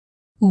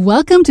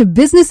Welcome to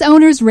Business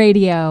Owners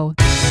Radio.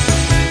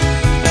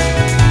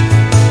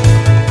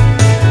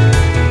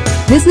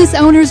 Business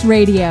Owners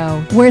Radio,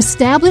 where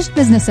established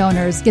business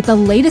owners get the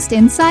latest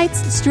insights,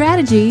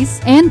 strategies,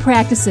 and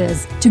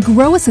practices to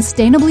grow a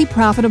sustainably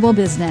profitable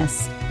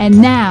business. And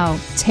now,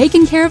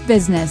 taking care of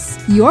business,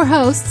 your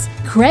hosts,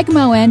 Craig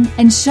Moen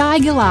and Shai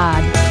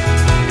Gilad.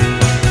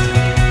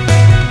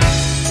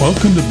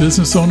 Welcome to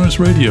Business Owners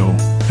Radio,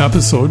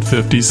 episode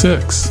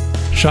 56.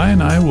 Shai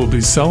and I will be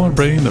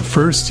celebrating the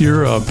first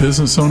year of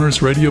Business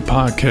Owners Radio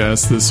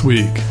podcast this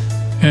week.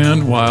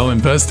 And while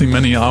investing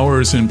many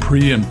hours in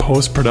pre- and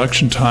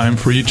post-production time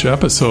for each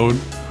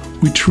episode,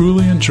 we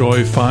truly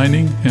enjoy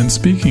finding and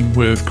speaking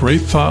with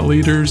great thought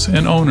leaders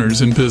and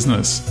owners in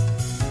business.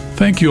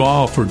 Thank you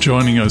all for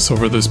joining us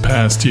over this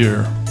past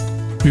year.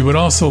 We would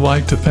also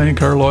like to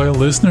thank our loyal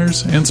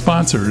listeners and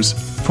sponsors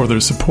for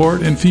their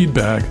support and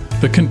feedback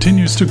that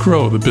continues to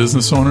grow the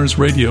Business Owners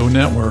Radio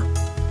Network.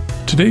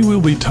 Today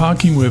we'll be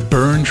talking with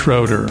Bernhard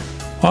Schroeder,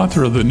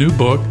 author of the new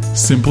book,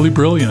 Simply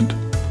Brilliant,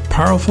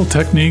 Powerful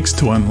Techniques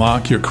to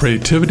Unlock Your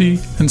Creativity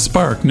and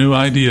Spark New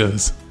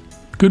Ideas.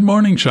 Good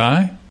morning,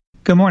 Shai.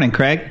 Good morning,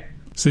 Craig.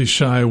 Say,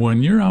 Shai,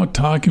 when you're out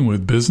talking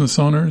with business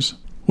owners,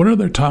 what are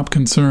their top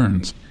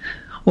concerns?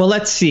 Well,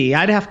 let's see.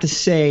 I'd have to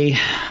say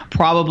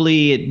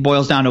probably it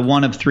boils down to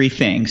one of three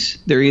things.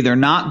 They're either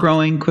not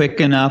growing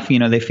quick enough,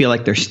 they feel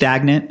like they're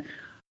stagnant.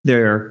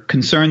 They're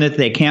concerned that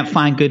they can't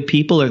find good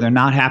people, or they're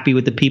not happy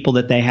with the people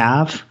that they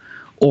have,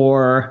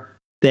 or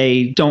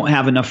they don't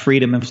have enough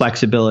freedom and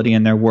flexibility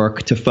in their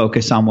work to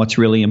focus on what's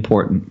really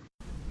important.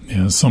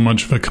 Yeah, so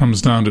much of it comes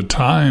down to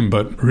time,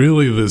 but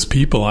really this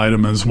people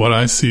item is what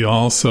I see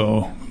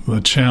also.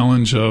 The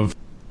challenge of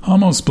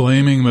almost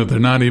blaming that they're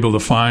not able to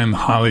find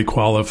highly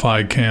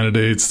qualified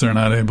candidates, they're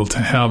not able to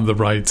have the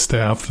right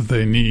staff that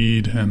they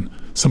need, and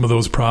some of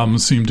those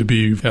problems seem to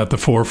be at the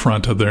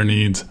forefront of their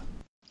needs.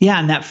 Yeah,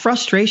 and that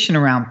frustration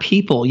around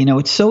people,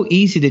 it's so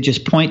easy to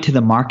just point to the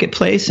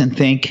marketplace and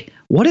think,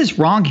 what is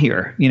wrong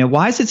here?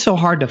 Why is it so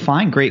hard to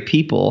find great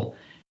people?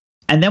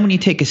 And then when you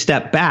take a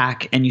step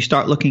back and you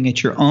start looking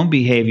at your own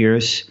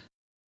behaviors,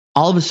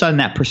 all of a sudden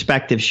that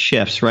perspective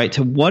shifts, right?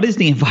 To what is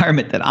the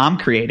environment that I'm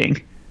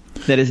creating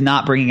that is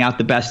not bringing out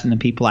the best in the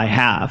people I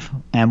have?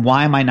 And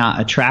why am I not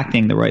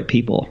attracting the right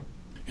people?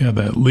 Yeah,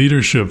 that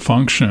leadership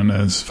function,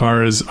 as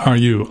far as are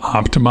you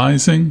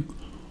optimizing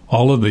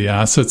all of the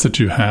assets that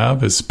you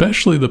have,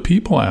 especially the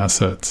people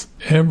assets?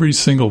 Every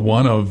single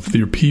one of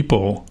your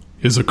people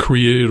is a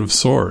creative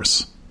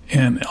source.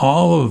 And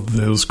all of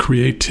those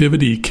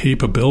creativity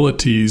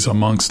capabilities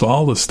amongst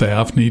all the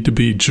staff need to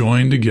be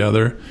joined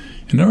together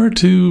in order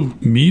to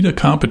meet a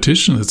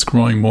competition that's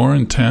growing more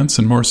intense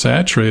and more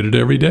saturated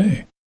every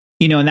day.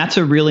 And that's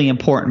a really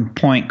important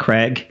point,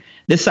 Craig.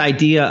 This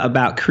idea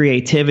about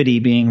creativity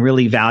being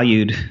really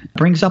valued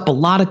brings up a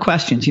lot of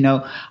questions.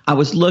 I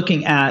was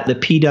looking at the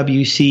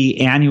PwC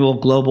annual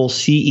Global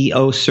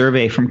CEO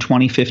Survey from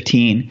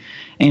 2015,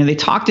 and they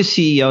talked to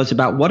CEOs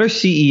about what are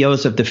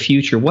CEOs of the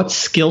future? What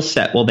skill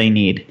set will they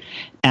need?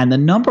 And the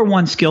number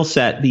one skill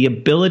set, the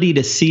ability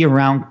to see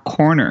around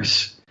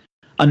corners.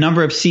 A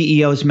number of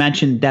CEOs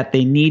mentioned that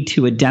they need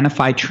to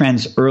identify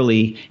trends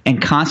early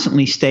and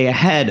constantly stay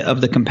ahead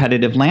of the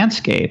competitive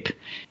landscape.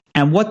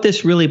 And what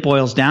this really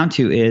boils down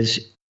to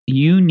is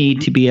you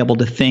need to be able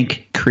to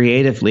think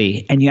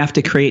creatively, and you have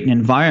to create an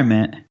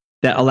environment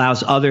that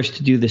allows others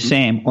to do the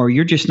same, or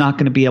you're just not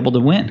going to be able to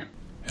win.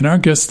 And our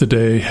guest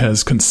today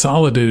has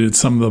consolidated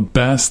some of the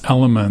best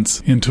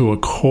elements into a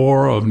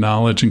core of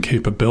knowledge and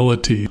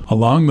capability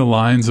along the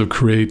lines of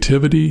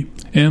creativity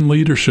and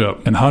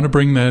leadership, and how to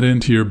bring that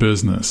into your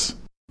business.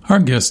 Our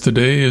guest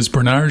today is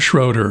Bernhard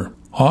Schroeder,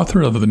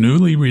 author of the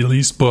newly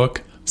released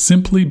book,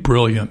 Simply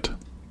Brilliant.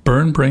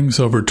 Bern brings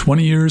over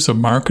 20 years of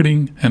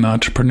marketing and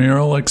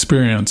entrepreneurial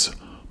experience,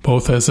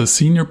 both as a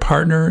senior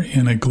partner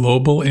in a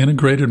global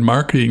integrated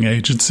marketing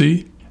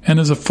agency and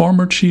as a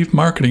former chief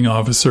marketing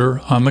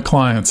officer on the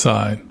client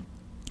side.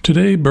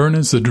 Today, Bern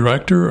is the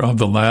director of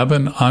the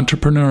Lavin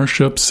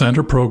Entrepreneurship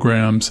Center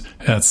programs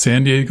at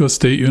San Diego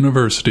State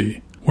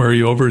University, where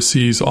he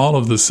oversees all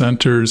of the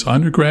center's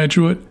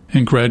undergraduate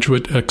and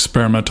graduate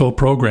experimental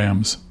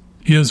programs.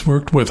 He has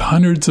worked with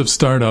hundreds of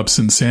startups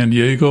in San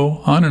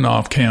Diego on and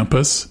off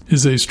campus,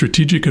 is a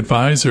strategic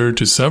advisor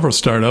to several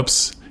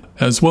startups,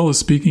 as well as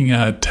speaking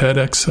at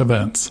TEDx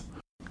events.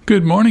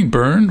 Good morning,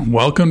 Bern.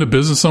 Welcome to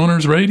Business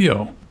Owners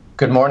Radio.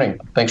 Good morning.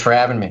 Thanks for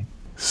having me.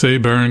 Say,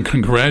 Bern,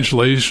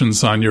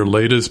 congratulations on your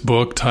latest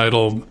book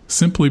titled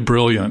Simply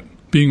Brilliant,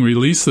 being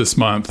released this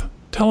month.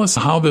 Tell us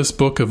how this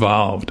book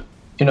evolved.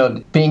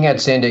 Being at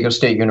San Diego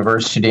State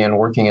University and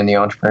working in the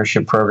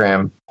entrepreneurship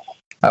program,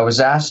 I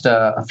was asked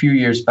a few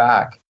years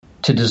back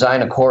to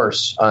design a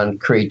course on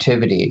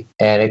creativity,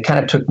 and it kind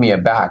of took me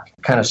aback,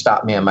 kind of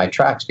stopped me on my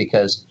tracks,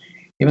 because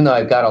even though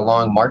I've got a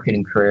long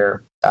marketing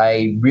career,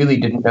 I really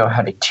didn't know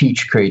how to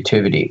teach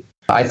creativity.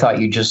 I thought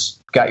you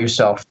just got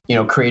yourself,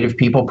 creative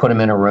people, put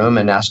them in a room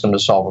and ask them to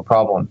solve a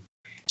problem.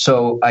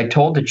 So I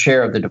told the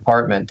chair of the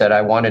department that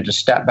I wanted to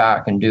step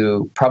back and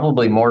do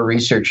probably more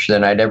research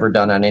than I'd ever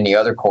done on any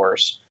other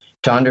course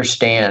to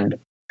understand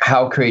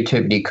how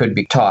creativity could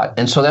be taught.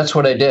 And so that's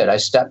what I did. I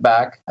stepped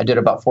back. I did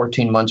about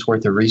 14 months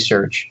worth of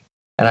research,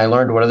 and I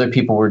learned what other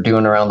people were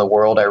doing around the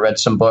world. I read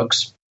some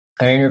books.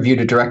 I interviewed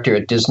a director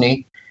at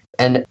Disney.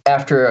 And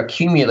after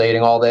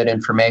accumulating all that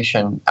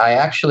information, I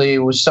actually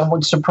was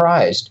somewhat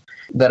surprised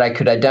that I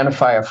could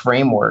identify a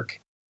framework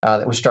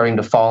that was starting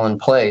to fall in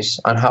place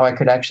on how I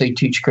could actually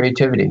teach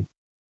creativity.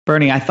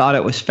 Bernie, I thought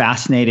it was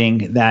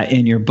fascinating that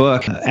in your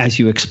book, as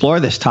you explore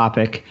this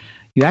topic,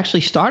 you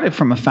actually started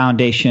from a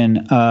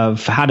foundation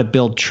of how to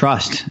build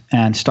trust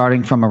and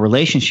starting from a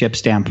relationship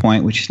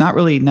standpoint, which is not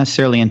really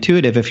necessarily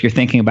intuitive if you're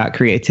thinking about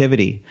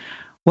creativity.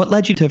 What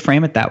led you to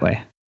frame it that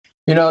way?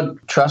 You know,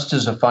 trust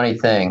is a funny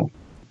thing.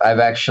 I've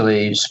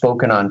actually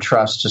spoken on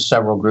trust to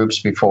several groups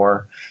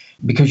before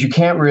because you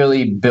can't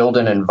really build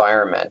an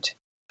environment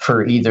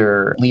for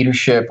either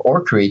leadership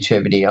or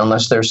creativity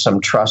unless there's some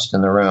trust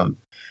in the room.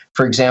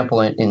 For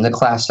example, in the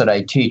class that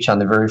I teach on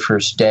the very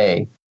first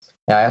day,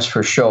 I asked for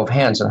a show of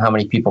hands on how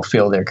many people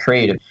feel they're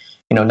creative.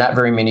 You know, not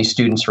very many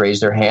students raise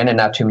their hand, and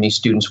not too many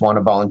students want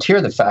to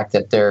volunteer the fact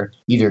that they're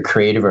either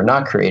creative or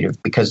not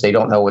creative because they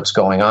don't know what's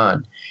going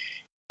on.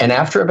 And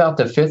after about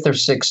the fifth or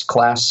sixth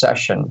class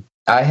session,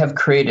 I have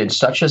created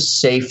such a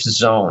safe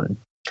zone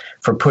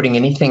for putting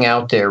anything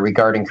out there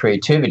regarding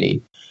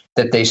creativity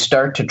that they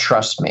start to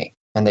trust me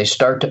and they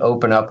start to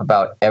open up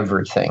about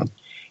everything.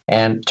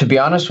 And to be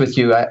honest with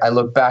you, I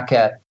look back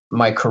at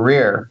my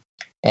career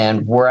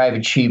and where I've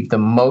achieved the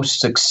most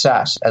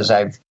success as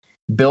I've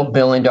built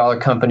billion-dollar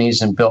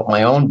companies and built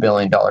my own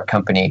billion-dollar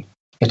company.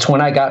 It's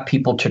when I got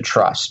people to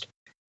trust,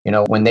 you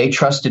know, when they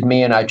trusted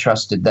me and I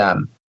trusted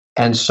them.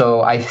 And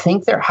so I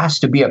think there has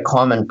to be a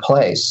common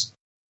place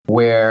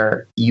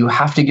where you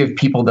have to give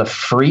people the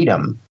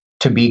freedom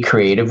to be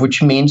creative,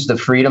 which means the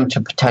freedom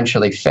to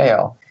potentially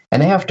fail.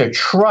 And they have to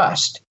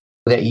trust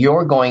that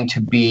you're going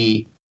to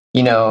be,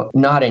 you know,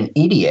 not an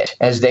idiot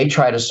as they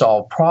try to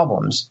solve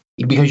problems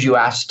because you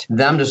asked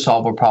them to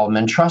solve a problem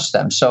and trust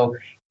them. So,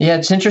 yeah,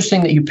 it's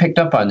interesting that you picked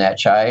up on that,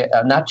 Chai.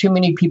 Not too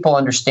many people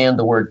understand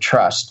the word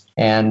trust.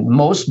 And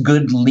most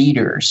good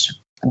leaders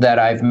that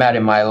I've met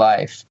in my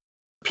life,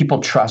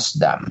 people trust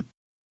them.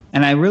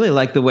 And I really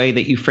like the way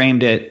that you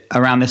framed it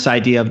around this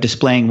idea of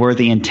displaying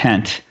worthy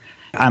intent.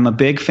 I'm a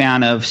big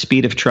fan of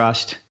Speed of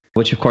Trust,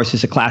 which of course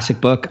is a classic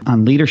book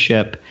on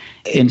leadership.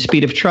 In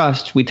Speed of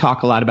Trust, we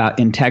talk a lot about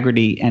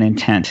integrity and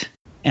intent.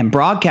 And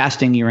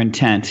broadcasting your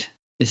intent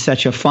is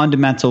such a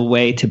fundamental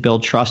way to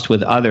build trust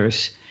with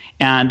others.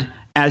 And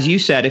as you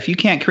said, if you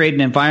can't create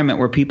an environment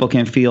where people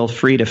can feel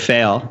free to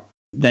fail,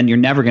 then you're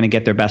never going to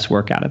get their best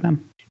work out of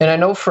them. And I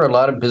know for a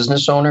lot of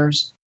business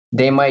owners,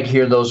 they might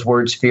hear those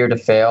words, fear to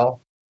fail,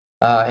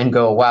 and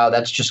go, wow,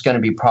 that's just going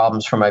to be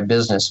problems for my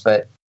business.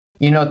 But,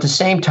 you know, at the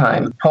same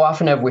time, how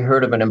often have we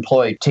heard of an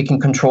employee taking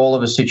control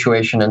of a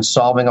situation and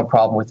solving a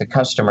problem with the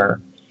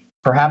customer,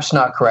 perhaps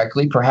not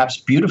correctly, perhaps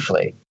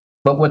beautifully?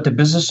 But what the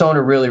business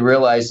owner really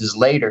realizes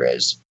later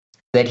is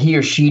that he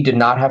or she did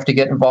not have to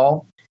get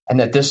involved and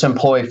that this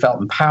employee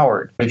felt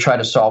empowered to try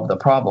to solve the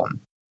problem.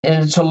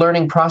 And it's a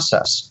learning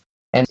process.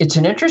 And it's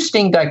an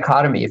interesting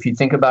dichotomy if you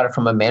think about it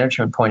from a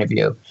management point of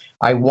view.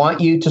 I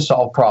want you to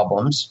solve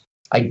problems.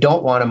 I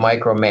don't want to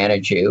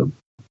micromanage you.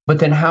 But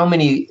then how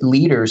many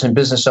leaders and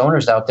business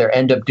owners out there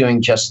end up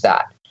doing just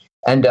that?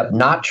 End up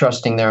not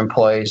trusting their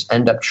employees,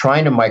 end up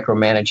trying to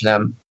micromanage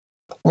them,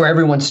 where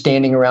everyone's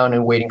standing around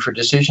and waiting for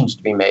decisions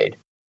to be made.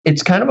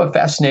 It's kind of a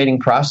fascinating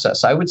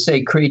process. I would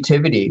say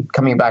creativity,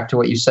 coming back to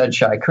what you said,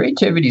 Shai,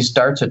 creativity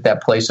starts at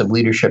that place of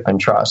leadership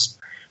and trust.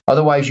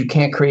 Otherwise, you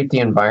can't create the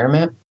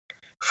environment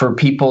for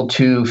people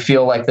to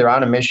feel like they're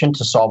on a mission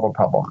to solve a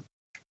problem.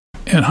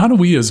 And how do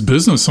we as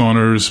business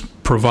owners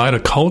provide a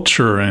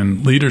culture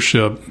and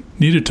leadership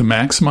needed to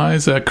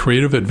maximize that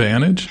creative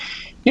advantage?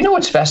 You know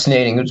what's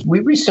fascinating is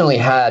we recently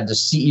had the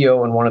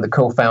CEO and one of the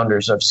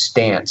co-founders of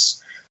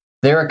Stance.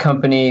 They're a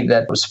company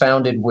that was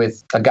founded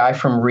with a guy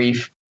from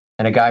Reef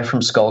and a guy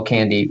from Skull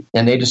Candy,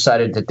 and they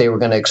decided that they were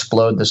going to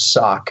explode the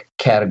sock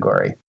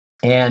category.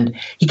 And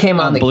he came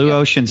on the blue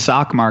ocean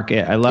sock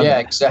market. I love it. Yeah,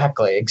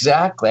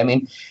 exactly. I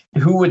mean,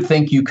 who would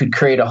think you could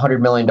create a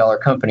 $100 million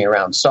company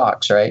around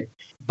socks, right?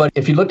 But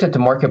if you looked at the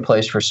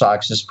marketplace for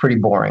socks, it's pretty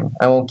boring.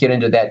 I won't get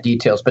into that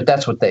details, but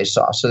that's what they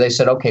saw. So they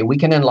said, okay, we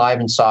can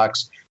enliven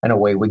socks, and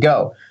away we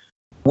go.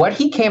 What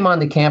he came on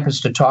the campus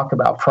to talk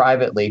about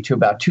privately to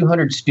about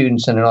 200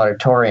 students in an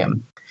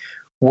auditorium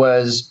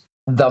was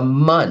the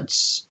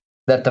months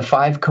that the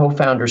 5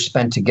 co-founders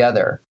spent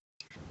together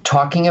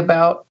talking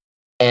about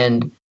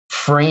and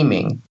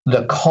framing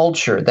the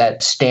culture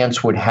that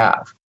Stance would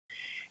have.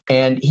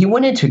 And he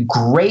went into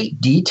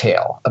great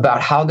detail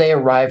about how they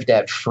arrived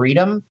at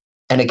freedom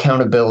and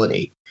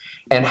accountability,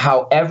 and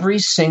how every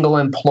single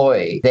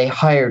employee they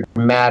hired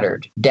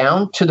mattered,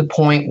 down to the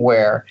point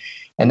where,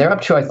 and they're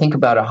up to, I think,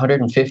 about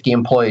 150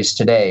 employees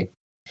today.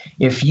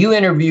 If you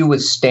interview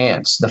with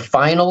Stance, the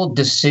final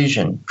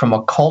decision from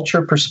a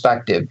culture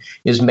perspective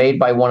is made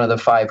by one of the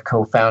 5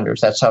 co-founders.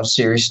 That's how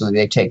seriously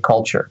they take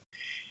culture.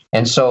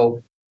 And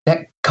so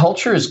that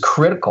culture is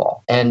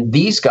critical. And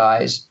these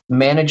guys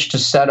managed to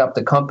set up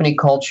the company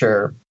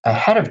culture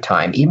ahead of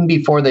time, even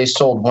before they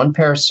sold one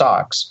pair of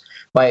socks,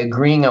 by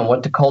agreeing on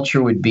what the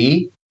culture would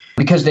be,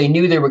 because they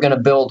knew they were going to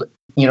build,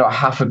 a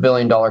 $500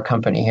 million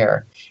company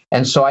here.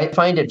 And so I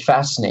find it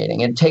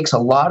fascinating. It takes a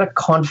lot of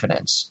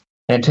confidence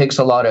and it takes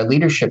a lot of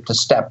leadership to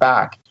step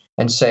back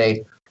and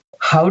say,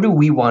 how do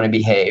we want to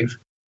behave?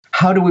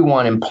 How do we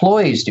want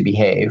employees to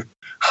behave?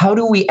 How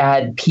do we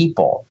add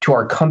people to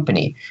our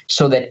company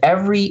so that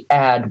every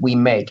ad we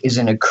make is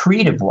an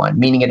accretive one,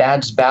 meaning it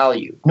adds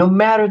value, no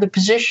matter the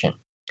position?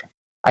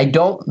 I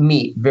don't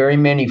meet very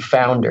many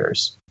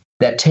founders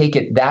that take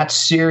it that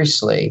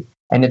seriously,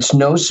 and it's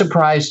no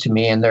surprise to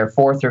me in their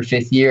fourth or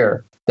fifth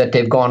year that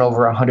they've gone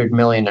over $100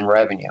 million in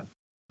revenue.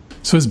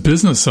 So as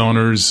business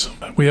owners,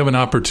 we have an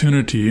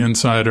opportunity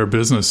inside our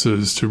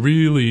businesses to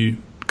really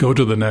go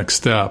to the next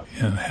step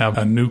and have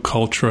a new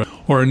culture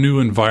or a new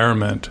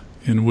environment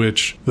in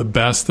which the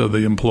best of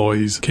the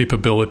employees'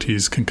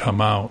 capabilities can come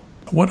out.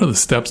 What are the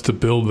steps to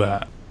build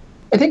that?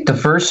 I think the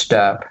first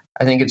step,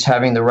 it's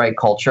having the right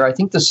culture. I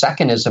think the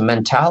second is a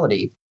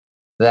mentality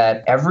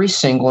that every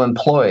single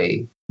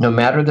employee, no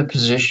matter the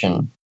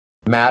position,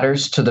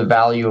 matters to the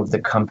value of the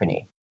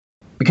company.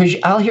 Because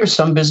I'll hear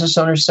some business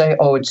owners say,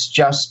 oh, it's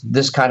just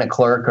this kind of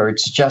clerk or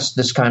it's just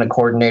this kind of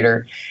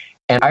coordinator.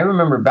 And I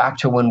remember back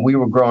to when we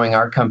were growing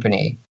our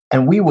company,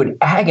 and we would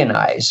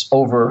agonize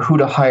over who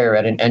to hire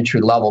at an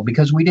entry level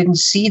because we didn't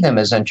see them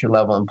as entry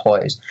level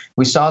employees.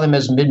 We saw them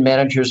as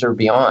mid-managers or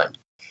beyond.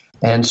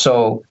 And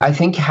so I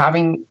think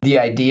having the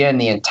idea and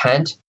the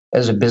intent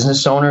as a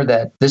business owner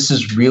that this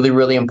is really,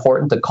 really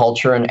important, the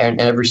culture and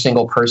every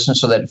single person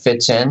so that it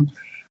fits in.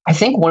 I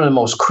think one of the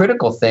most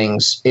critical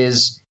things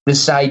is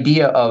this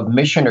idea of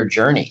mission or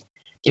journey.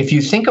 If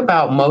you think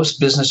about most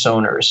business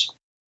owners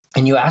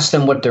and you ask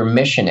them what their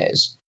mission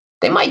is,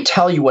 they might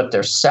tell you what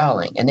they're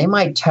selling and they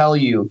might tell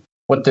you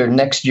what their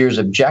next year's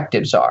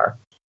objectives are.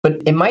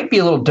 But it might be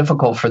a little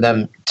difficult for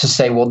them to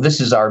say, well,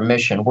 this is our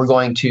mission. We're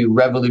going to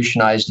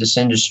revolutionize this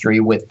industry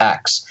with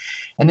X.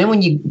 And then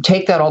when you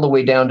take that all the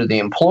way down to the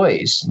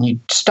employees, and you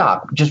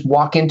stop, just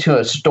walk into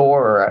a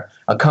store or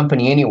a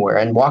company anywhere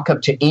and walk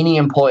up to any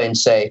employee and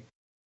say,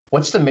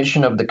 what's the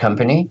mission of the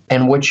company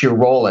and what's your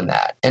role in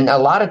that? And a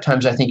lot of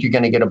times I think you're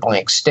going to get a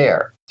blank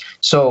stare.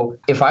 So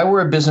if I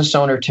were a business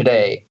owner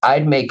today,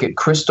 I'd make it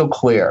crystal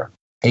clear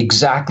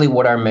exactly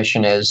what our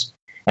mission is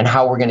and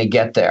how we're going to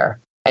get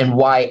there, and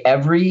why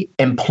every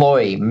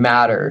employee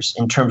matters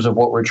in terms of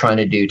what we're trying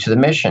to do to the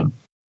mission.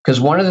 Because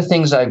one of the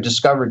things I've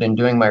discovered in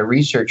doing my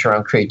research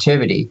around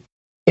creativity,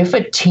 if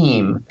a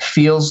team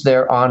feels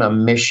they're on a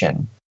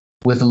mission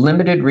with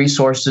limited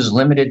resources,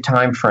 limited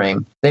time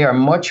frame, they are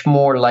much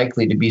more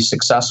likely to be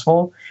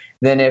successful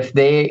than if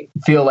they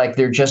feel like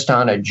they're just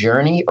on a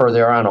journey or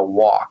they're on a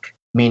walk,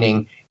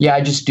 meaning, yeah,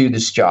 I just do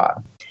this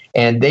job.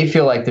 And they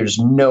feel like there's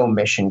no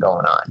mission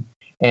going on.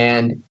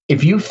 And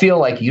if you feel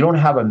like you don't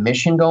have a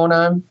mission going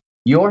on,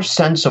 your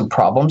sense of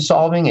problem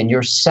solving and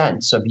your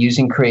sense of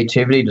using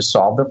creativity to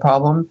solve the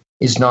problem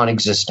is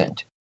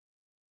non-existent.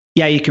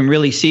 Yeah, you can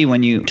really see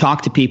when you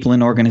talk to people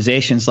in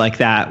organizations like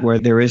that where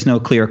there is no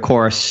clear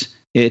course.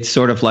 It's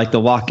sort of like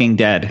The Walking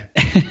Dead.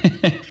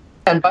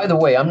 And by the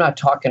way, I'm not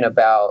talking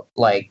about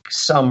like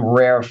some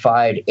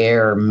rarefied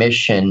air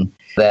mission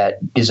that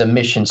is a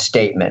mission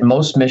statement.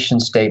 Most mission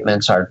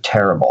statements are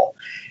terrible.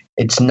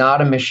 It's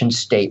not a mission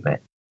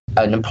statement.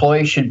 An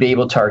employee should be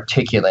able to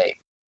articulate,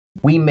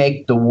 we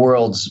make the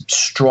world's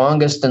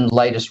strongest and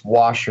lightest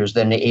washers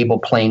that enable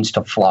planes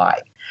to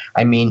fly.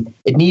 I mean,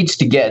 it needs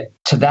to get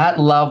to that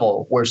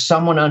level where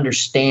someone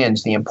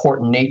understands the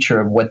important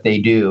nature of what they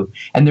do,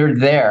 and they're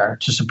there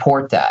to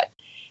support that.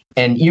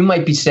 And you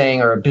might be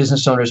saying, or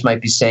business owners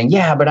might be saying,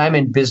 yeah, but I'm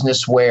in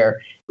business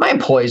where my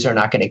employees are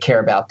not going to care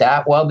about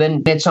that. Well,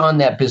 then it's on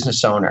that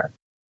business owner.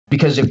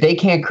 Because if they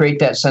can't create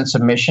that sense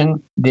of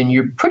mission, then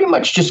you're pretty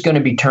much just going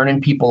to be turning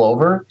people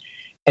over.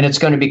 And it's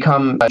going to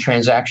become a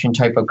transaction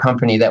type of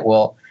company that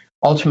will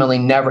ultimately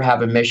never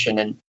have a mission.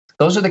 And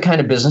those are the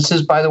kind of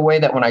businesses, by the way,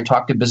 that when I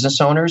talk to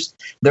business owners,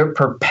 they're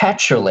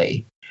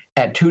perpetually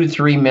at 2 to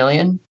 3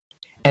 million,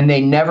 and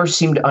they never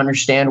seem to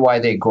understand why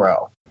they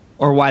grow.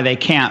 Or why they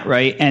can't,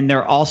 right? And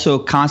they're also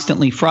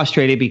constantly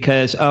frustrated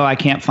because, oh, I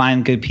can't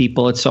find good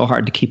people. It's so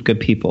hard to keep good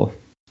people.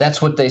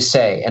 That's what they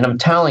say. And I'm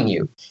telling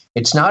you,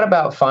 it's not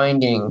about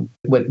finding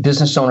what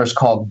business owners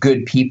call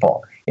good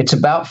people. It's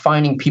about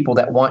finding people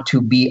that want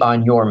to be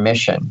on your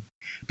mission.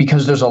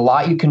 Because there's a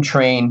lot you can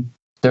train,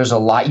 there's a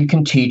lot you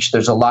can teach,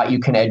 there's a lot you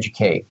can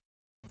educate.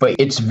 But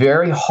it's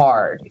very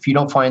hard, if you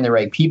don't find the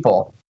right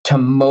people, to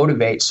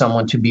motivate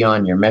someone to be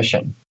on your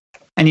mission.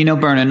 And you know,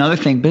 Bern, another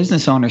thing,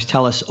 business owners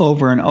tell us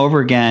over and over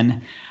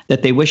again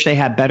that they wish they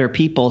had better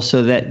people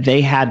so that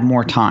they had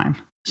more time,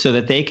 so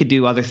that they could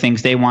do other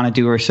things they want to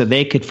do, or so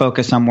they could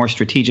focus on more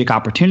strategic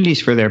opportunities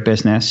for their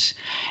business.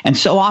 And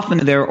so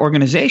often their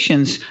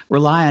organizations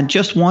rely on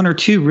just one or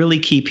two really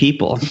key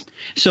people.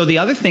 So the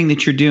other thing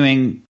that you're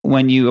doing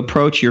when you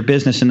approach your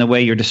business in the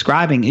way you're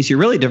describing is you're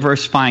really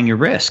diversifying your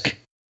risk.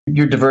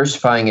 You're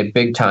diversifying it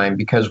big time,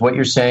 because what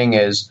you're saying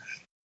is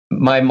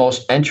my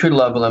most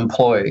entry-level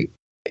employee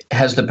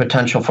has the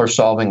potential for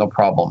solving a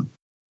problem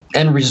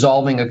and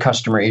resolving a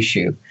customer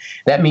issue.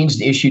 That means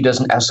the issue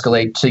doesn't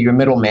escalate to your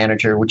middle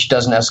manager, which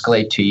doesn't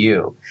escalate to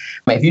you.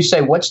 If you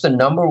say, what's the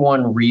number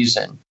one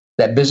reason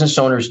that business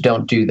owners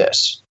don't do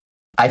this?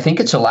 I think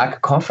it's a lack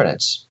of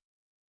confidence.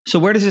 So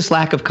where does this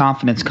lack of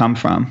confidence come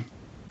from?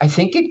 I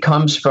think it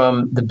comes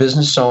from the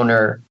business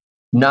owner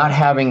not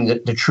having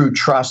the true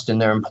trust in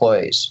their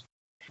employees.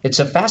 It's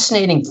a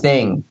fascinating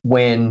thing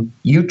when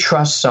you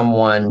trust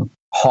someone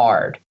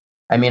hard.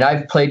 I mean,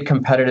 I've played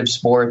competitive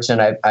sports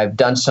and I've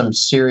done some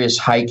serious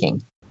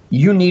hiking.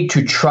 You need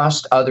to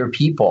trust other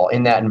people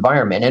in that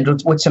environment. And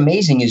what's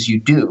amazing is you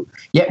do.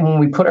 Yet when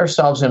we put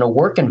ourselves in a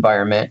work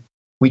environment,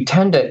 we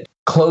tend to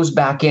close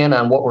back in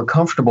on what we're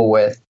comfortable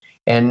with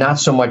and not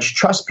so much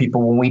trust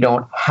people when we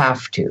don't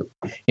have to.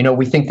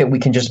 We think that we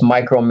can just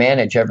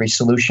micromanage every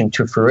solution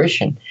to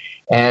fruition.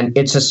 And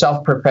it's a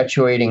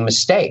self-perpetuating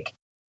mistake.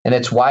 And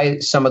it's why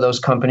some of those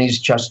companies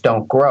just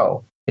don't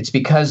grow. It's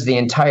because the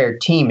entire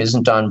team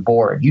isn't on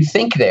board. You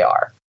think they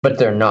are, but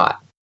they're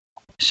not.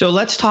 So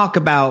let's talk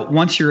about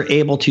once you're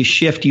able to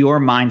shift your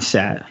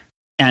mindset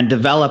and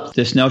develop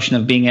this notion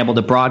of being able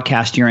to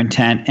broadcast your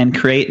intent and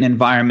create an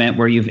environment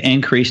where you've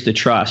increased the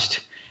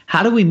trust.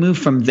 How do we move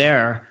from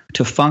there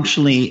to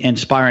functionally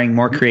inspiring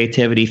more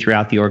creativity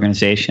throughout the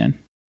organization?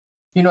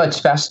 It's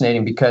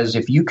fascinating because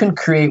if you can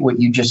create what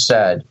you just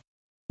said,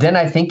 then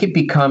I think it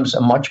becomes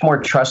a much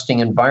more trusting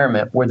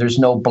environment where there's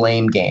no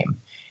blame game.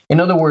 In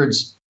other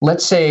words,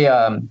 let's say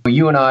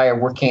you and I are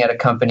working at a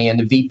company and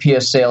the VP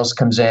of sales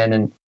comes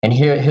in and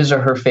his or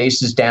her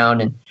face is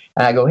down and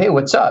I go, hey,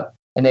 what's up?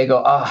 And they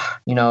go,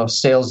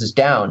 sales is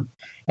down.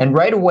 And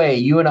right away,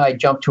 you and I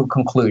jump to a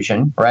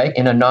conclusion, right,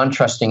 in a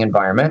non-trusting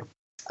environment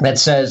that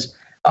says,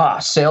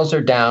 sales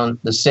are down,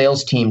 the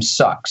sales team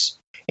sucks.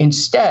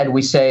 Instead,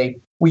 we say,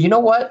 well, you know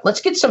what?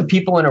 Let's get some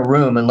people in a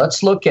room and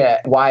let's look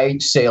at why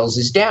sales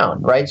is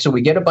down, right? So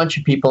we get a bunch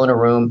of people in a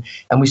room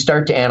and we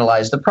start to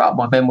analyze the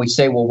problem. And we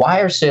say, well, why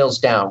are sales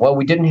down? Well,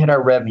 we didn't hit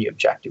our revenue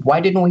objective. Why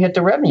didn't we hit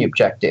the revenue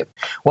objective?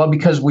 Well,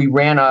 because we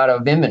ran out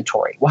of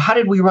inventory. Well, how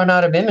did we run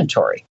out of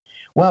inventory?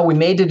 Well, we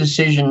made the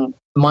decision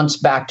months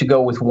back to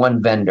go with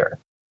one vendor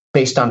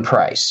based on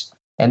price.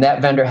 And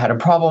that vendor had a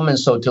problem and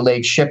so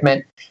delayed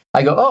shipment.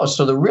 I go,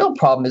 so the real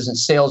problem isn't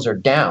sales are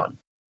down.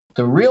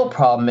 The real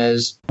problem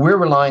is we're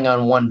relying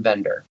on one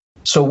vendor.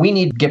 So we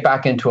need to get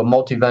back into a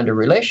multi-vendor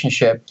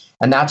relationship,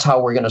 and that's how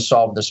we're going to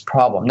solve this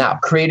problem. Now,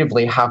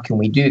 creatively, how can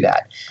we do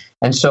that?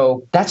 And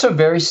so that's a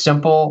very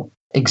simple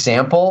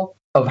example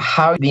of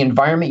how the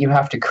environment you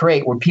have to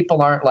create where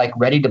people aren't like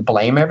ready to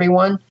blame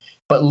everyone,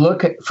 but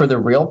look for the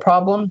real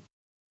problem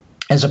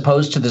as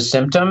opposed to the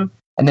symptom,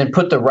 and then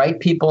put the right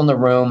people in the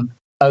room,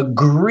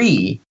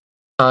 agree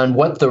on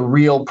what the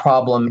real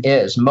problem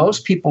is.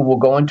 Most people will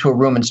go into a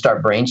room and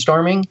start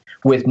brainstorming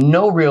with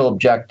no real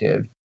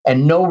objective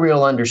and no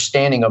real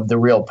understanding of the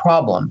real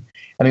problem.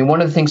 I mean, one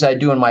of the things I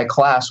do in my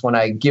class when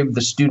I give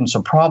the students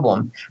a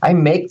problem, I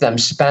make them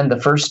spend the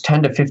first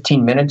 10 to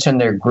 15 minutes in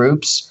their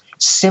groups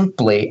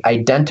simply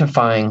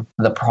identifying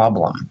the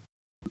problem.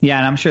 Yeah,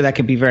 and I'm sure that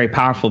could be very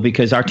powerful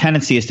because our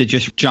tendency is to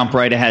just jump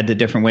right ahead to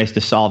different ways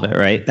to solve it,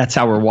 right? That's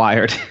how we're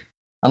wired.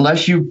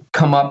 Unless you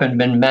come up and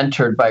been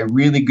mentored by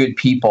really good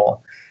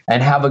people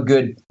and have a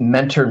good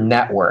mentor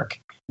network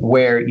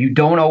where you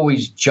don't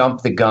always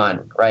jump the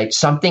gun, right?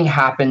 Something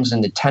happens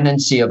and the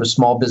tendency of a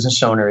small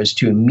business owner is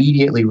to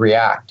immediately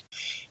react.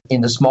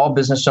 In the small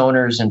business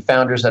owners and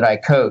founders that I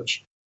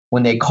coach,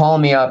 when they call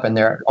me up and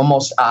they're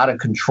almost out of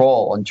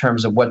control in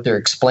terms of what they're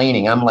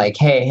explaining, I'm like,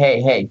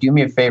 hey, do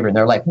me a favor. And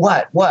they're like,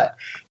 what?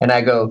 And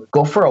I go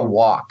for a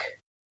walk.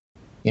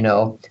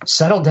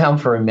 Settle down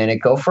for a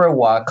minute, go for a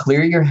walk,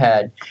 clear your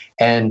head.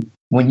 And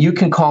when you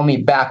can call me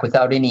back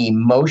without any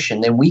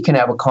emotion, then we can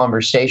have a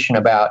conversation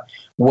about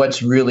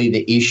what's really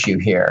the issue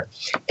here.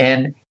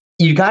 And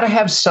you got to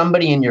have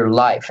somebody in your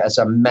life as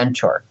a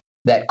mentor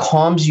that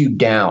calms you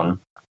down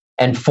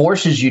and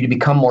forces you to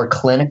become more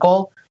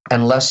clinical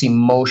and less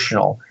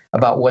emotional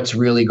about what's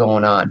really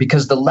going on.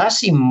 Because the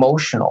less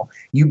emotional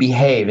you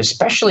behave,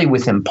 especially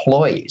with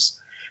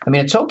employees, I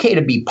mean, it's okay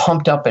to be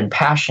pumped up and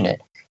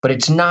passionate, but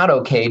it's not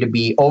okay to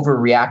be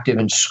overreactive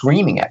and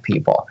screaming at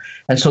people.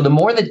 And so the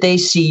more that they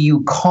see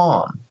you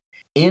calm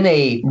in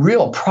a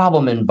real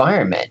problem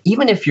environment,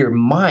 even if your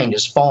mind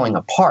is falling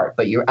apart,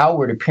 but your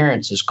outward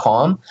appearance is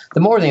calm,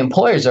 the more the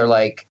employers are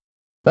like,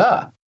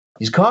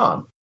 he's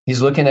calm.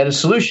 He's looking at a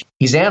solution.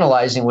 He's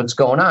analyzing what's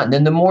going on.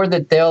 Then the more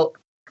that they'll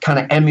kind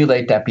of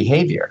emulate that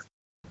behavior.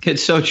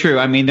 It's so true.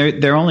 I mean,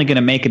 they're only going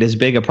to make it as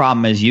big a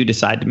problem as you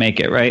decide to make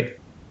it, right?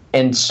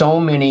 And so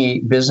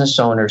many business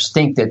owners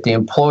think that the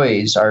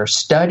employees are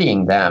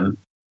studying them.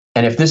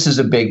 And if this is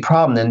a big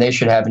problem, then they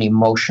should have an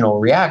emotional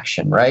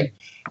reaction, right?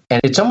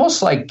 And it's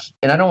almost like,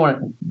 and I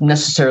don't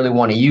necessarily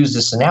want to use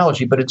this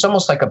analogy, but it's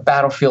almost like a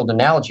battlefield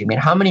analogy. I mean,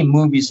 how many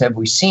movies have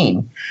we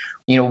seen,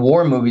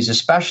 war movies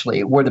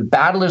especially, where the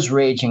battle is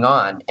raging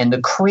on and the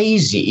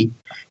crazy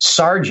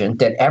sergeant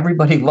that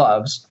everybody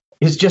loves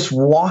is just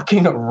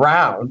walking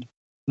around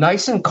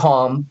nice and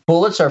calm.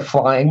 Bullets are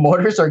flying,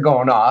 mortars are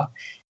going off.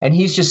 And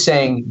he's just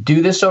saying,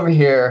 do this over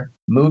here,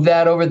 move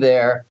that over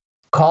there,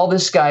 call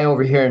this guy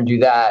over here and do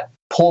that,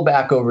 pull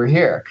back over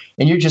here.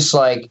 And you're just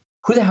like,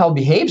 who the hell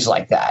behaves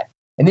like that?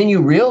 And then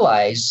you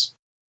realize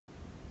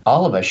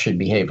all of us should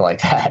behave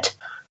like that.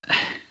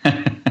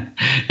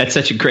 That's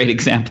such a great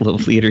example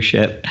of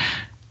leadership.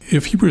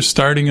 If you were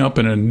starting up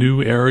in a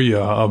new area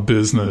of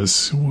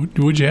business,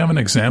 would you have an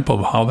example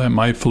of how that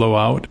might flow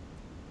out?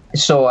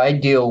 So I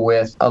deal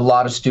with a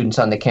lot of students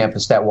on the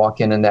campus that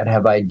walk in and that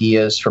have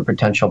ideas for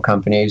potential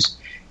companies.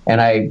 And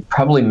I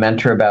probably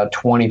mentor about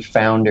 20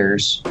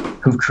 founders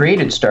who've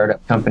created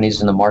startup companies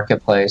in the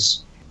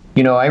marketplace.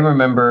 You know, I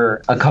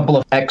remember a couple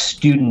of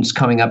ex-students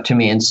coming up to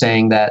me and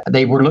saying that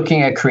they were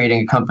looking at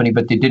creating a company,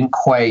 but they didn't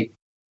quite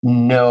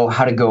know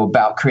how to go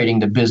about creating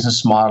the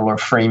business model or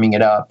framing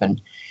it up. And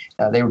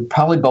they were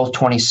probably both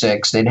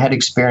 26. They'd had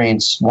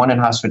experience, one in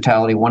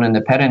hospitality, one in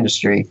the pet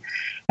industry.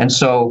 And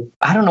so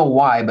I don't know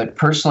why, but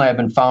personally, I've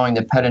been following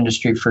the pet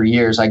industry for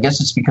years. I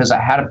guess it's because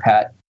I had a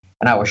pet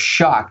and I was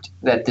shocked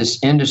that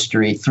this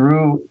industry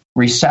through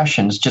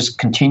recessions just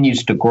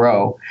continues to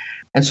grow.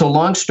 And so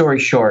long story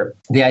short,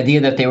 the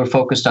idea that they were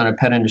focused on a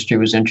pet industry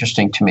was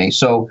interesting to me.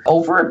 So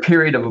over a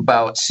period of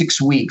about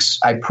 6 weeks,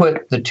 I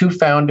put the two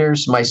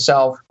founders,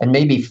 myself, and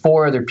maybe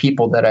 4 other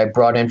people that I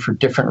brought in for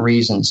different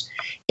reasons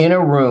in a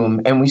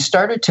room. And we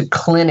started to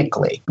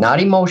clinically, not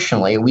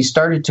emotionally, we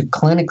started to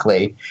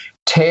clinically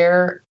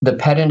tear the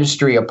pet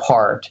industry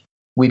apart.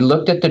 We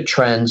looked at the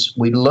trends,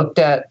 we looked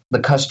at the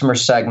customer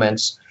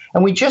segments,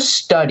 and we just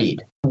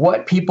studied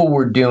what people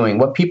were doing,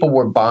 what people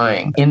were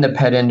buying in the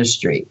pet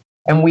industry.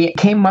 And we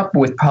came up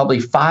with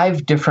probably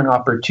 5 different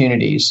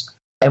opportunities.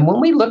 And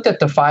when we looked at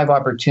the 5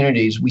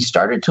 opportunities, we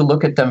started to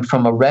look at them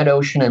from a red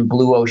ocean and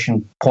blue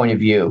ocean point of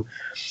view.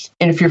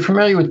 And if you're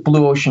familiar with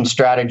blue ocean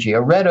strategy,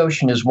 a red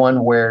ocean is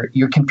one where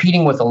you're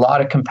competing with a lot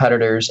of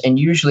competitors and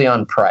usually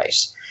on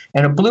price.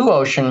 And a blue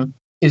ocean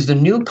is the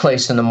new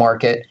place in the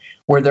market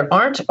where there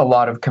aren't a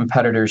lot of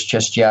competitors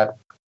just yet.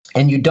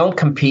 And you don't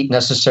compete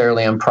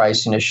necessarily on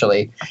price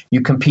initially.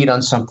 You compete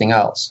on something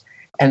else.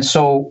 And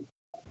so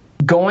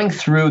going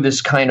through this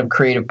kind of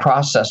creative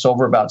process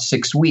over about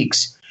 6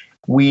 weeks,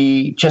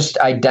 we just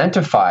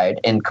identified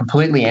and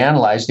completely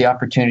analyzed the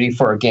opportunity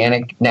for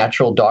organic,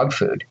 natural dog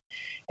food.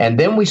 And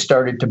then we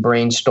started to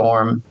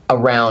brainstorm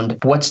around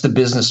what's the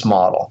business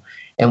model.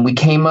 And we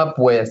came up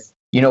with,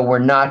 we're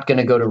not going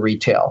to go to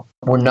retail.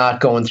 We're not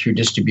going through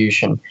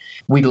distribution.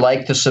 We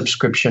like the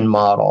subscription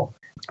model.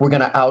 We're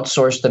going to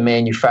outsource the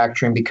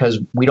manufacturing because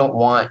we don't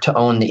want to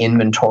own the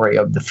inventory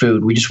of the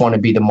food. We just want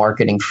to be the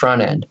marketing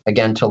front end,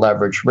 again, to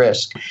leverage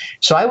risk.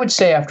 So I would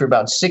say after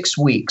about 6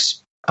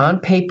 weeks, on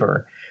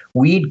paper,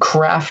 we'd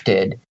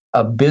crafted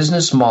a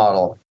business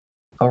model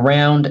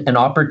around an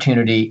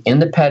opportunity in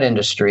the pet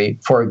industry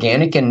for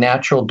organic and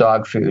natural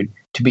dog food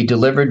to be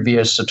delivered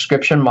via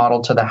subscription model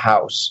to the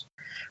house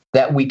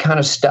that we kind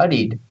of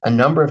studied a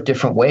number of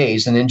different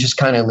ways and then just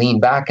kind of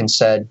leaned back and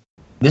said,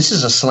 this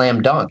is a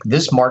slam dunk.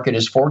 This market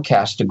is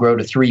forecast to grow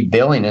to $3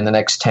 billion in the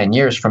next 10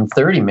 years from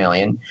 $30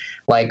 million.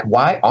 Like,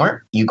 why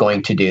aren't you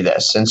going to do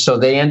this? And so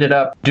they ended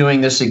up doing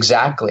this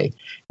exactly.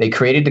 They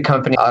created the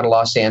company out of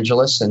Los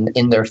Angeles, and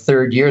in their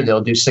 3rd year, they'll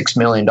do $6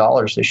 million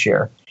this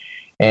year.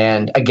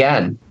 And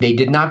again, they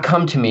did not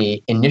come to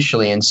me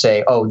initially and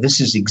say, oh, this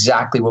is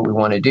exactly what we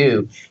want to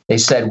do. They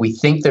said, we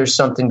think there's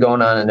something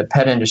going on in the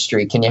pet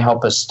industry. Can you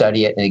help us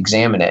study it and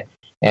examine it?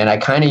 And I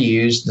kind of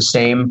used the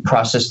same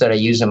process that I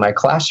use in my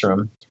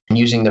classroom,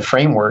 using the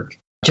framework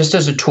just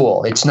as a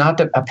tool. It's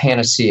not a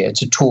panacea,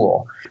 it's a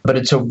tool. But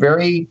it's a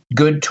very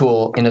good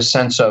tool in a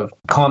sense of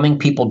calming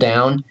people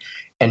down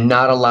and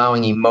not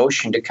allowing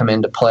emotion to come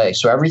into play.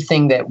 So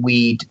everything that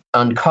we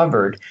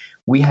uncovered,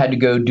 we had to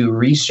go do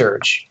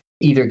research,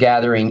 either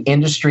gathering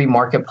industry,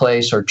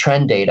 marketplace, or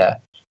trend data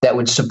that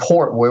would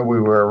support where we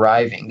were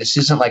arriving. This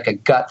isn't like a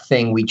gut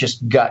thing. We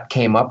just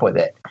came up with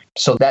it.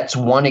 So that's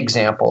one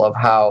example of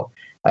how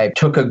I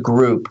took a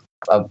group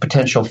of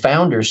potential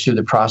founders through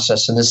the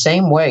process in the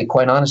same way,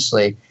 quite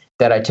honestly,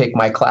 that I take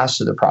my class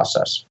through the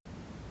process.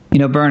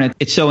 Bernhard,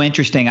 it's so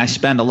interesting. I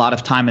spend a lot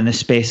of time in this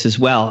space as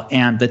well.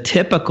 And the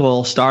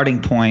typical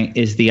starting point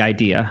is the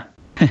idea.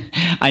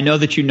 I know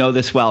that you know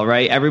this well,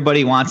 right?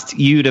 Everybody wants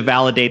you to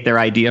validate their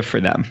idea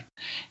for them.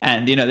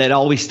 And, that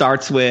always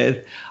starts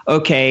with,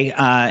 okay,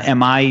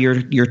 am I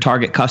your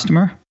target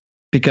customer?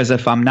 Because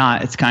if I'm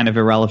not, it's kind of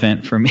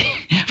irrelevant for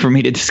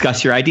me to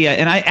discuss your idea.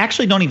 And I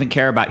actually don't even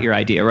care about your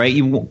idea, right?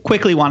 You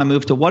quickly want to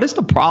move to what is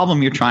the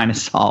problem you're trying to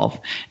solve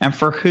and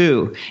for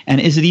who?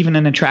 And is it even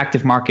an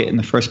attractive market in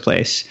the first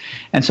place?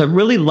 And so I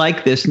really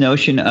like this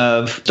notion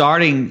of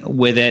starting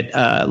with it,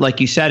 like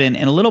you said, in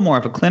a little more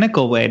of a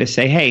clinical way to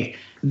say, hey,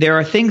 there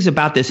are things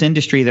about this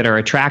industry that are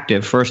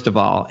attractive, first of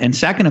all. And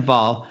second of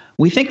all,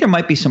 we think there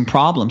might be some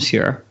problems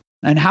here.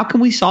 And how can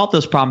we solve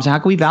those problems? How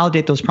can we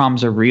validate those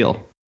problems are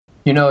real?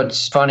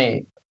 It's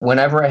funny.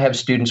 Whenever I have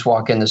students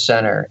walk in the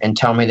center and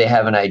tell me they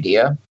have an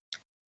idea,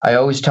 I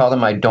always tell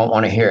them I don't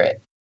want to hear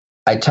it.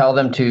 I tell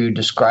them to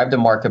describe the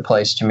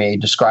marketplace to me,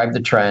 describe the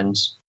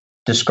trends,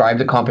 describe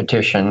the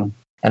competition,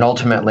 and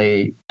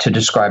ultimately to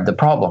describe the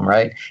problem,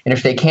 right? And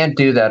if they can't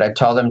do that, I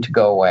tell them to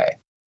go away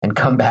and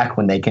come back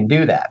when they can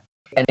do that.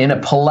 And in a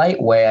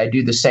polite way, I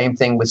do the same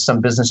thing with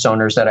some business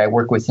owners that I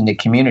work with in the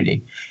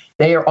community.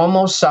 They are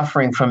almost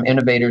suffering from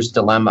innovator's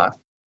dilemma,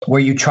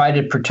 where you try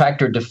to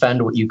protect or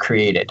defend what you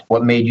created,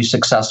 what made you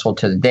successful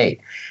to the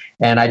date.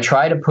 And I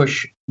try to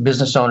push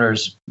business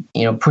owners,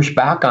 push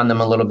back on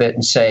them a little bit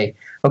and say,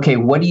 okay,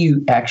 what do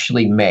you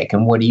actually make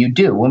and what do you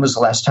do? When was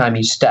the last time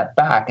you stepped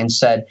back and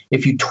said,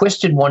 if you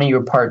twisted one of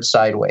your parts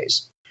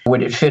sideways,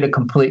 would it fit a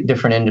complete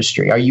different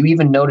industry? Are you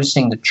even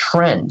noticing the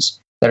trends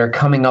that are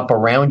coming up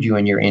around you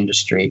in your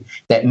industry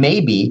that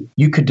maybe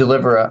you could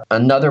deliver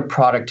another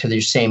product to the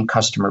same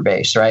customer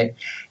base, right?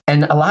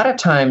 And a lot of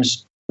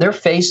times their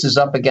face is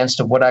up against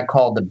what I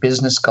call the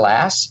business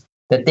glass,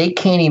 that they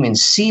can't even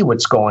see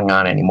what's going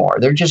on anymore.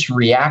 They're just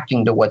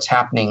reacting to what's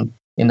happening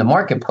in the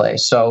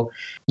marketplace. So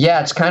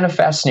yeah, it's kind of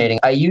fascinating.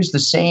 I use the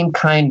same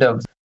kind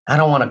of, I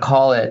don't want to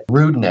call it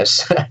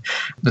rudeness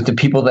with the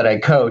people that I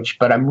coach,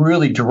 but I'm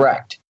really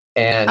direct.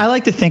 And I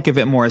like to think of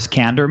it more as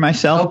candor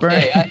myself,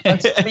 okay, I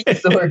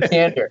use the word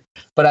candor.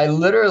 But I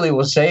literally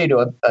will say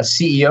to a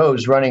CEO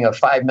who's running a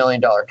 $5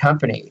 million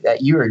company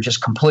that you are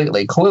just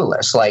completely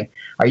clueless. Like,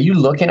 are you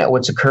looking at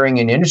what's occurring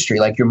in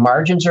industry? Like, your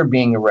margins are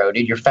being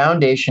eroded, your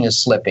foundation is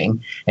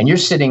slipping, and you're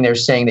sitting there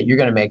saying that you're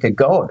going to make a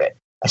go of it.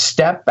 A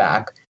step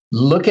back,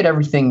 look at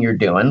everything you're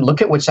doing,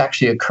 look at what's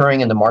actually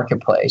occurring in the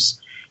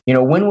marketplace.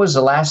 When was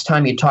the last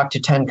time you talked to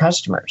 10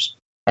 customers?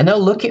 And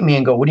they'll look at me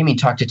and go, what do you mean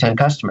talk to 10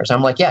 customers?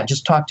 I'm like, yeah,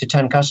 just talk to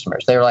 10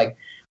 customers. They're like,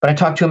 but I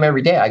talk to them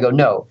every day. I go,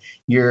 no,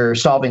 you're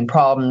solving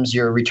problems,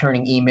 you're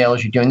returning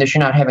emails, you're doing this,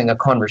 you're not having a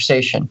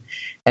conversation.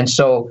 And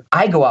so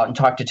I go out and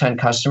talk to 10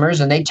 customers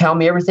and they tell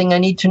me everything I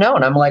need to know.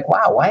 And I'm like,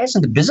 wow, why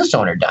hasn't the business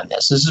owner done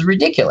this? This is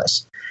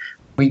ridiculous.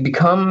 We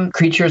become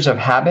creatures of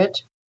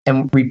habit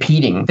and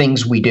repeating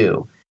things we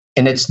do.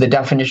 And it's the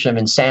definition of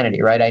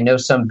insanity, right? I know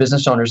some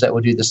business owners that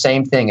will do the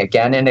same thing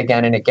again and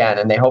again and again,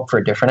 and they hope for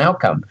a different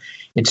outcome.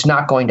 It's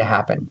not going to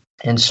happen.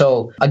 And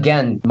so,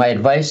 again, my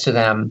advice to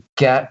them,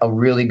 get a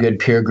really good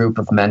peer group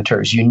of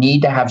mentors. You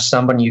need to have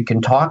someone you can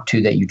talk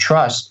to that you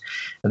trust,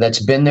 that's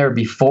been there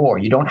before.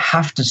 You don't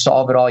have to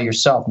solve it all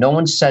yourself. No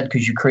one said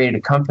because you created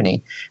a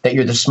company that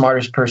you're the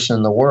smartest person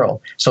in the world.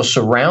 So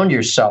surround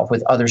yourself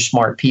with other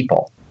smart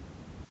people.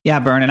 Yeah,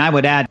 Bern, and I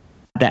would add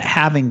that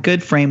having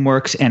good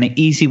frameworks and an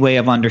easy way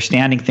of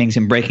understanding things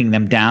and breaking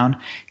them down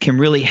can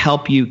really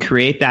help you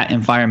create that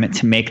environment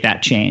to make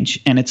that change.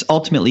 And it's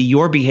ultimately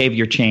your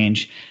behavior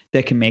change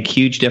that can make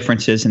huge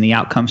differences in the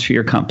outcomes for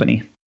your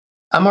company.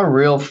 I'm a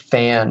real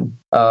fan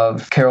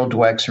of Carol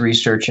Dweck's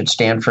research at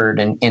Stanford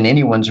and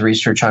anyone's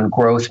research on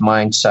growth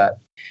mindset.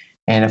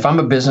 And if I'm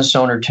a business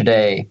owner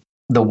today,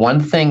 the one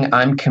thing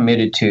I'm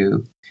committed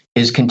to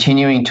is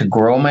continuing to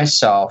grow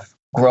myself,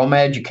 grow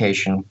my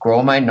education,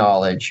 grow my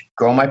knowledge,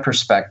 grow my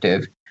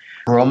perspective,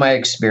 grow my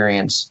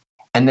experience,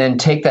 and then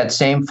take that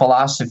same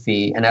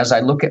philosophy. And as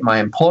I look at my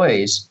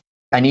employees,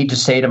 I need to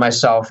say to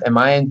myself, am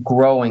I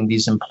growing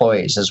these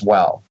employees as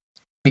well?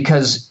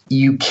 Because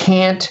you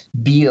can't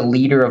be a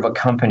leader of a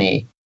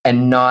company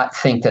and not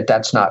think that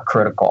that's not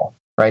critical,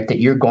 right?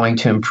 That you're going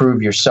to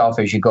improve yourself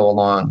as you go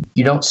along.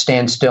 You don't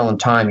stand still in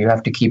time. You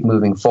have to keep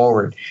moving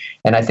forward.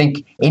 And I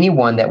think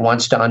anyone that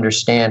wants to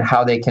understand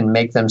how they can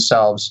make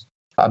themselves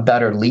a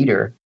better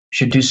leader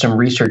should do some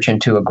research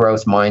into a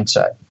growth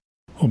mindset.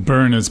 Well,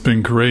 Bern, it's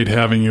been great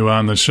having you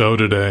on the show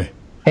today.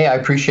 Hey, I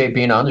appreciate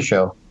being on the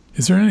show.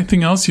 Is there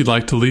anything else you'd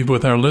like to leave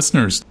with our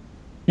listeners?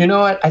 You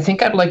know what? I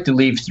think I'd like to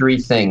leave 3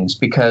 things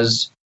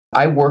because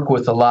I work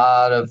with a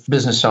lot of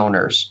business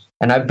owners,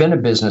 and I've been a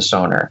business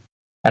owner,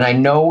 and I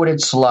know what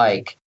it's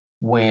like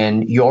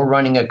when you're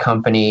running a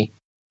company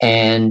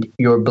and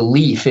your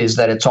belief is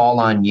that it's all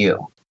on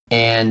you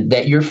and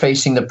that you're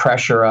facing the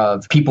pressure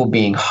of people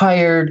being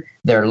hired,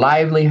 their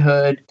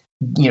livelihood,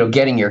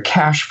 getting your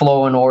cash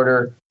flow in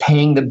order,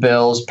 paying the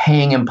bills,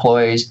 paying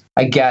employees.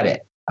 I get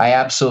it. I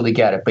absolutely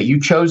get it. But you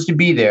chose to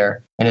be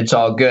there, and it's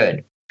all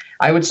good.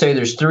 I would say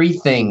there's 3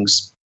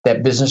 things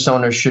that business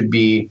owners should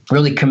be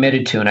really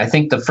committed to. And I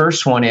think the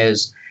first one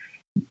is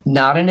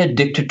not in a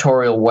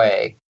dictatorial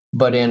way,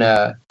 but in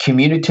a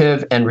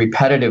communicative and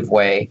repetitive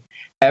way.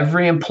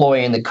 Every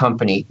employee in the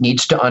company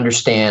needs to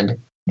understand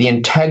the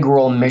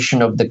integral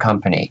mission of the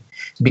company,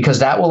 because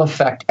that will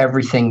affect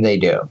everything they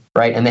do,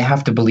 right? And they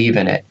have to believe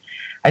in it.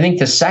 I think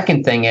the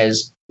second thing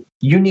is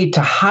you need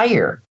to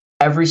hire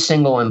every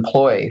single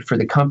employee for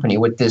the company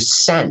with this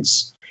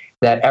sense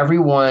that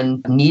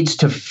everyone needs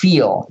to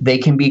feel they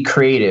can be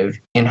creative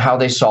in how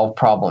they solve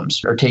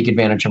problems or take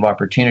advantage of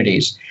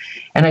opportunities.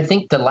 And I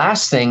think the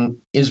last thing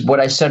is what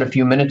I said a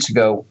few minutes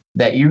ago,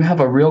 that you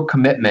have a real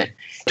commitment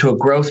to a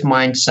growth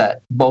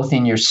mindset, both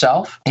in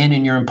yourself and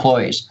in your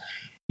employees.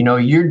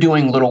 You're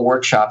doing little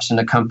workshops in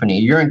the company.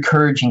 You're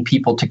encouraging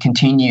people to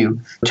continue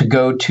to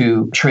go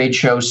to trade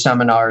shows,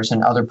 seminars,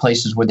 and other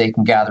places where they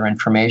can gather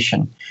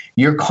information.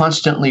 You're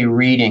constantly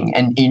reading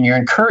and you're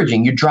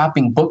encouraging. You're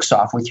dropping books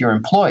off with your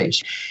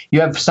employees.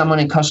 You have someone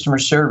in customer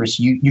service.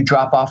 You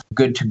drop off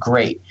good to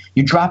great.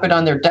 You drop it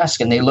on their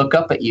desk and they look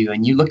up at you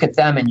and you look at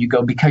them and you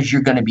go, because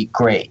you're going to be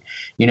great.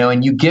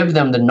 And you give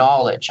them the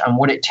knowledge on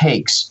what it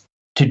takes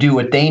to do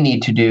what they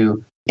need to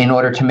do in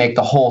order to make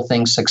the whole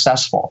thing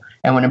successful.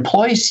 And when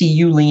employees see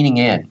you leaning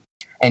in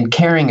and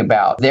caring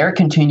about their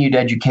continued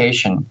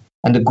education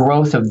and the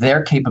growth of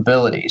their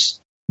capabilities,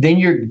 then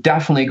you're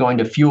definitely going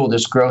to fuel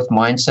this growth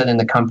mindset in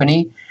the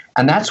company.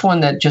 And that's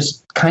one that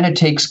just kind of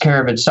takes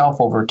care of itself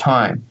over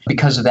time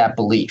because of that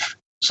belief.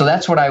 So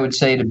that's what I would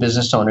say to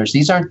business owners.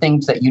 These aren't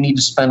things that you need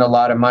to spend a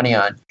lot of money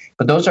on,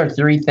 but those are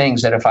 3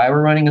 things that if I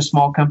were running a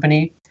small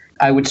company,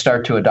 I would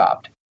start to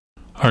adopt.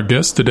 Our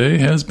guest today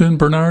has been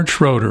Bernhard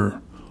Schroeder,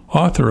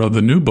 author of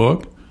the new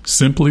book,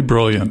 Simply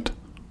Brilliant,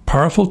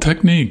 Powerful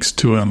Techniques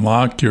to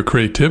Unlock Your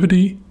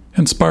Creativity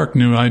and Spark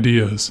New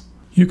Ideas.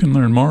 You can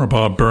learn more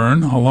about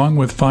Bern along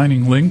with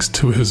finding links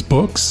to his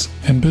books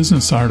and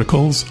business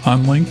articles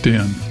on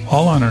LinkedIn,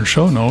 all on our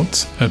show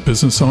notes at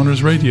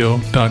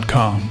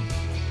businessownersradio.com.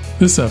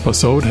 This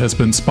episode has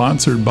been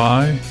sponsored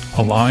by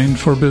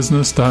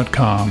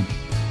alignedforbusiness.com.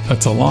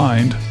 That's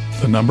aligned,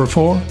 the number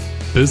 4,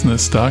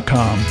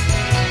 business.com.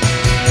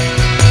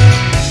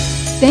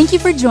 Thank you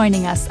for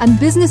joining us on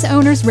Business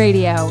Owners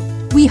Radio.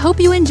 We hope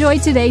you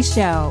enjoyed today's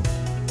show.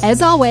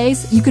 As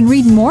always, you can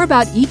read more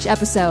about each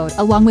episode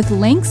along with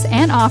links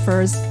and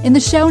offers in the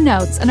show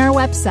notes on our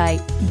website,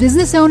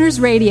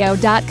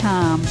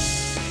 businessownersradio.com.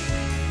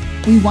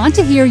 We want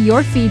to hear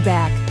your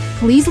feedback.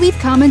 Please leave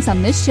comments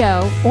on this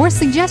show or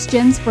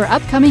suggestions for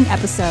upcoming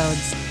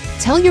episodes.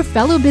 Tell your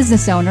fellow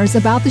business owners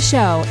about the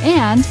show,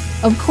 and,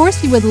 of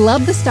course, we would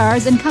love the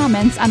stars and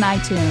comments on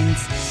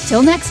iTunes.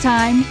 Till next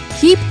time,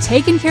 keep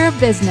taking care of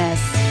business.